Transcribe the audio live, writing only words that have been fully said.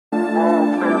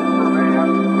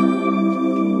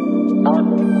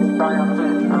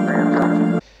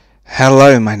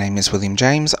Hello, my name is William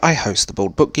James. I host the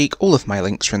Bald Book Geek. All of my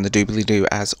links are in the doobly-doo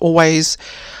as always.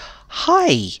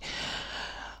 Hi!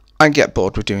 I get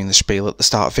bored with doing the spiel at the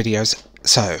start of videos,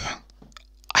 so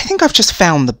I think I've just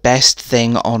found the best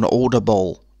thing on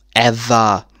Audible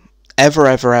ever.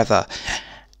 Ever.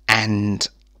 And,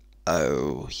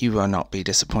 oh, you will not be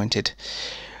disappointed.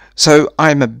 So,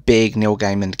 I'm a big Neil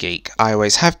Gaiman geek. I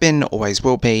always have been, always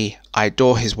will be. I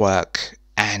adore his work.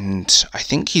 And I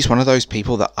think he's one of those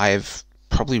people that I've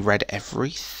probably read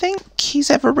everything he's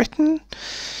ever written.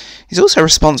 He's also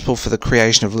responsible for the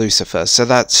creation of Lucifer, so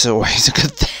that's always a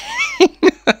good thing.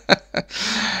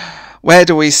 Where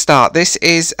do we start? This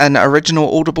is an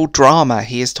original Audible drama.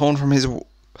 He is torn from his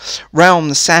realm,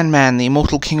 the Sandman, the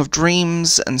immortal king of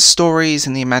dreams and stories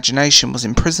and the imagination, was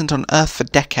imprisoned on Earth for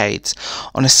decades.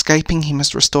 On escaping, he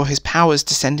must restore his powers,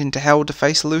 descend into hell to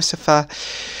face Lucifer,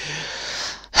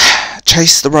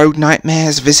 chase the road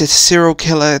nightmares, visit a serial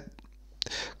killer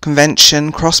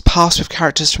convention, cross paths with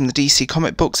characters from the DC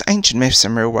comic books, ancient myths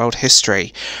and real-world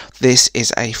history. This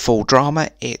is a full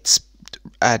drama. It's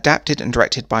adapted and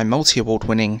directed by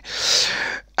multi-award-winning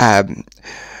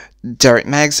Derek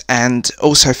Meggs, and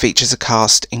also features a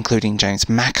cast including James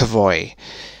McAvoy.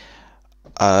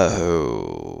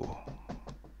 I'm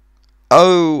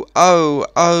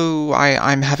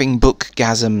having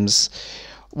bookgasms.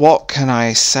 What can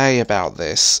I say about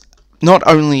this? Not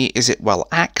only is it well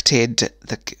acted,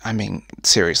 I mean,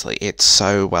 seriously, it's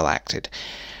so well acted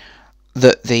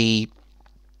that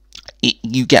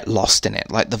you get lost in it.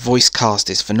 Like, the voice cast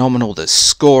is phenomenal, the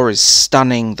score is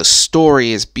stunning, the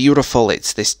story is beautiful,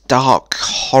 it's this dark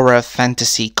horror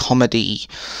fantasy comedy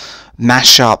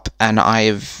mashup, and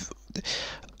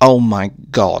oh my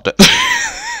god.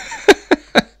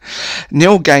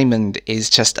 Neil Gaiman is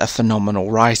just a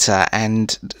phenomenal writer,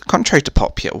 and contrary to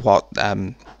what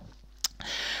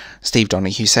Steve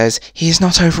Donahue says, he is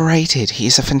not overrated. He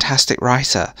is a fantastic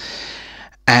writer.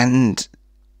 And,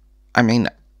 I mean,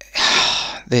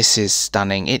 this is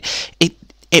stunning.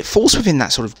 It falls within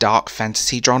that sort of dark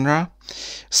fantasy genre.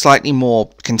 Slightly more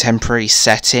contemporary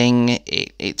setting.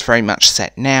 It's very much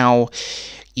set now.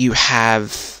 You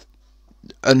have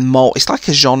it's like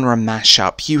a genre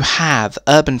mashup. You have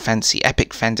urban fantasy,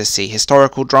 epic fantasy,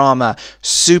 historical drama,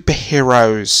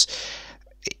 superheroes,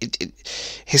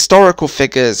 historical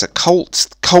figures, occult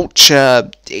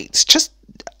culture.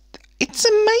 It's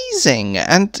amazing.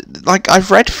 And, like,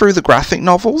 I've read through the graphic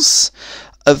novels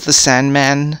of the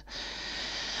Sandman.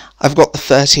 I've got the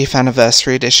 30th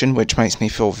anniversary edition, which makes me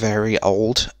feel very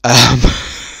old.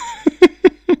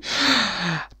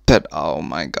 But, oh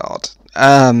my god.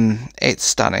 It's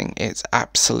stunning. It's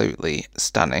absolutely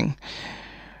stunning.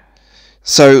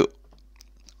 So,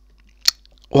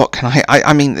 what can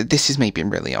I mean, this is me being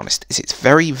really honest. It's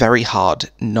very, very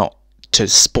hard not to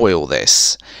spoil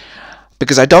this,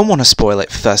 because I don't want to spoil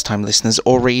it for first-time listeners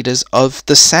or readers of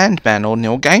The Sandman or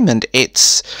Neil Gaiman.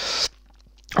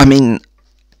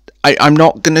 I'm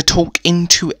not going to talk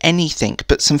into anything,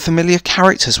 but some familiar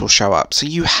characters will show up. So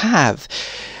you have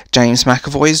James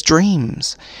McAvoy's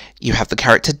dreams. You have the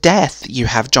character Death. You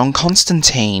have John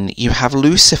Constantine. You have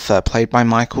Lucifer, played by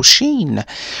Michael Sheen.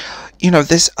 You know,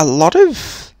 there's a lot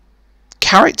of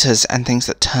characters and things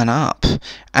that turn up.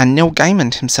 And Neil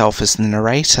Gaiman himself as the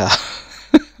narrator.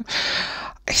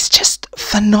 It's just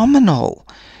phenomenal.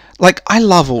 Like, I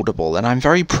love Audible, and I'm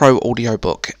very pro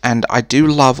audiobook, and I do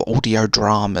love audio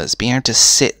dramas. Being able to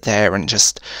sit there and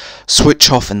just switch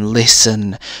off and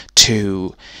listen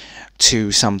to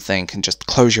something and just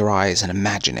close your eyes and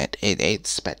imagine it. It's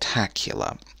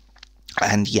spectacular.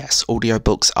 And yes,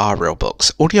 audiobooks are real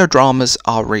books. Audio dramas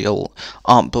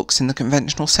aren't books in the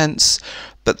conventional sense,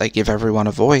 but they give everyone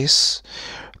a voice.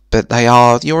 But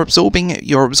you're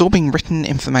absorbing written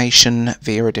information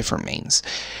via a different means.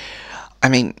 I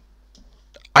mean,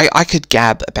 I could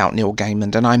gab about Neil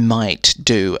Gaiman, and I might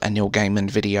do a Neil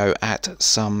Gaiman video at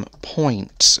some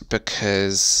point,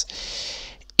 because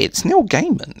it's Neil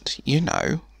Gaiman, you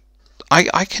know.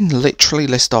 I can literally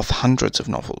list off hundreds of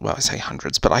novels. Well, I say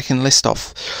hundreds, but I can list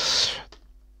off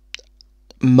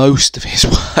most of his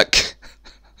work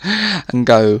and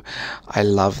go, I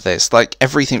love this. Like,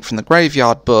 everything from The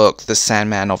Graveyard Book, The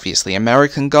Sandman, obviously,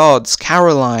 American Gods,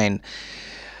 Caroline.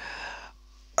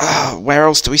 Where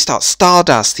else do we start?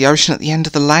 Stardust, The Ocean at the End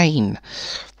of the Lane.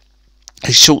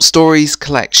 his short stories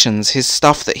collections, his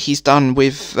stuff that he's done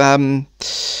with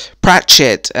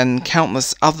Pratchett and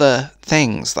countless other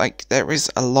things. Like, there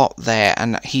is a lot there,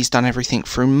 and he's done everything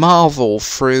through Marvel,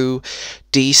 through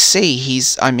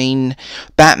DC.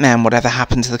 Batman, Whatever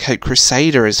Happened to the Cape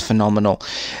Crusader is phenomenal.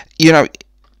 You know,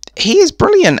 he is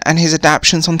brilliant, and his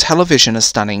adaptations on television are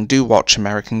stunning. Do watch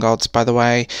American Gods, by the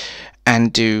way,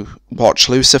 and do watch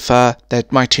Lucifer. They're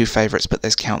my two favourites, but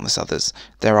there's countless others.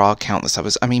 There are countless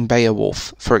others.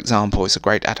 Beowulf, for example, is a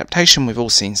great adaptation. We've all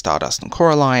seen Stardust and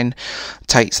Coraline.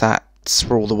 Takes that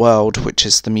Rule the World, which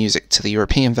is the music, to the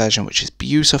European version, which is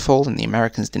beautiful, and the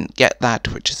Americans didn't get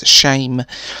that, which is a shame,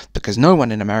 because no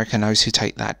one in America knows who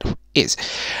Take That is.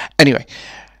 Anyway,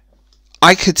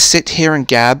 I could sit here and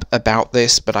gab about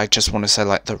this, but I just want to say,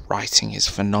 like, the writing is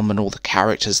phenomenal, the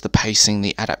characters, the pacing,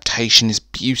 the adaptation is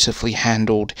beautifully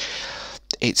handled,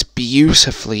 it's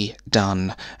beautifully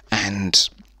done, and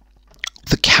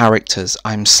the characters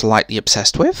I'm slightly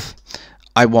obsessed with.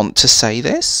 I want to say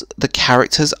this, the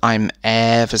characters I'm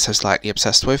ever so slightly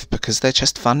obsessed with, because they're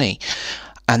just funny.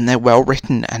 And they're well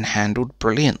written and handled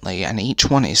brilliantly, and each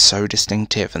one is so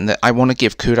distinctive. And I want to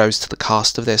give kudos to the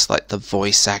cast of this. Like, the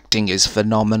voice acting is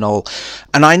phenomenal.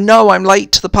 And I know I'm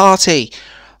late to the party,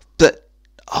 but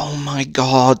oh my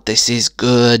god, this is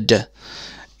good.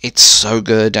 It's so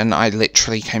good, and I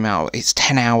literally came out. It's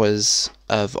 10 hours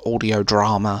of audio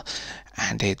drama,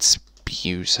 and it's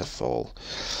beautiful.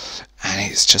 And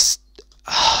it's just,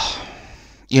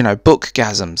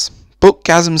 bookgasms.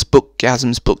 Bookgasms,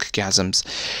 bookgasms, bookgasms.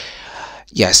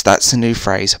 Yes, that's a new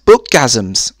phrase.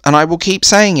 Bookgasms. And I will keep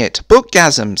saying it.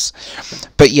 Bookgasms.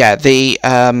 But yeah,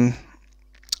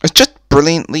 it's just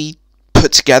brilliantly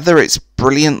put together. It's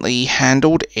brilliantly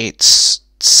handled. It's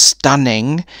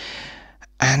stunning.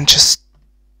 And just,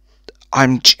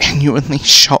 I'm genuinely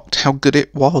shocked how good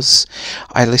it was.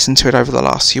 I listened to it over the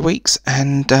last few weeks,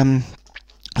 and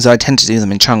so I tend to do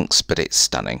them in chunks, but it's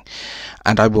stunning.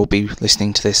 And I will be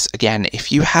listening to this again.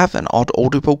 If you have an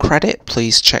Audible credit,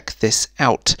 please check this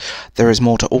out. There is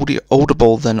more to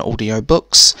Audible than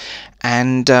audiobooks,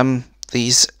 and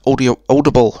these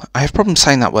Audible, I have problems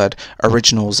saying that word,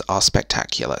 originals are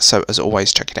spectacular. So as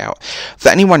always, check it out. For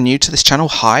anyone new to this channel,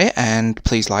 hi, and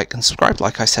please like and subscribe.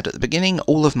 Like I said at the beginning,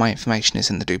 all of my information is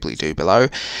in the doobly-doo below.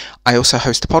 I also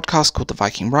host a podcast called The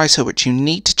Viking Writer, which you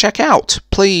need to check out.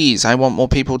 Please, I want more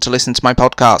people to listen to my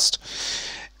podcast.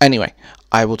 Anyway,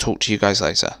 I will talk to you guys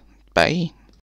later. Bye.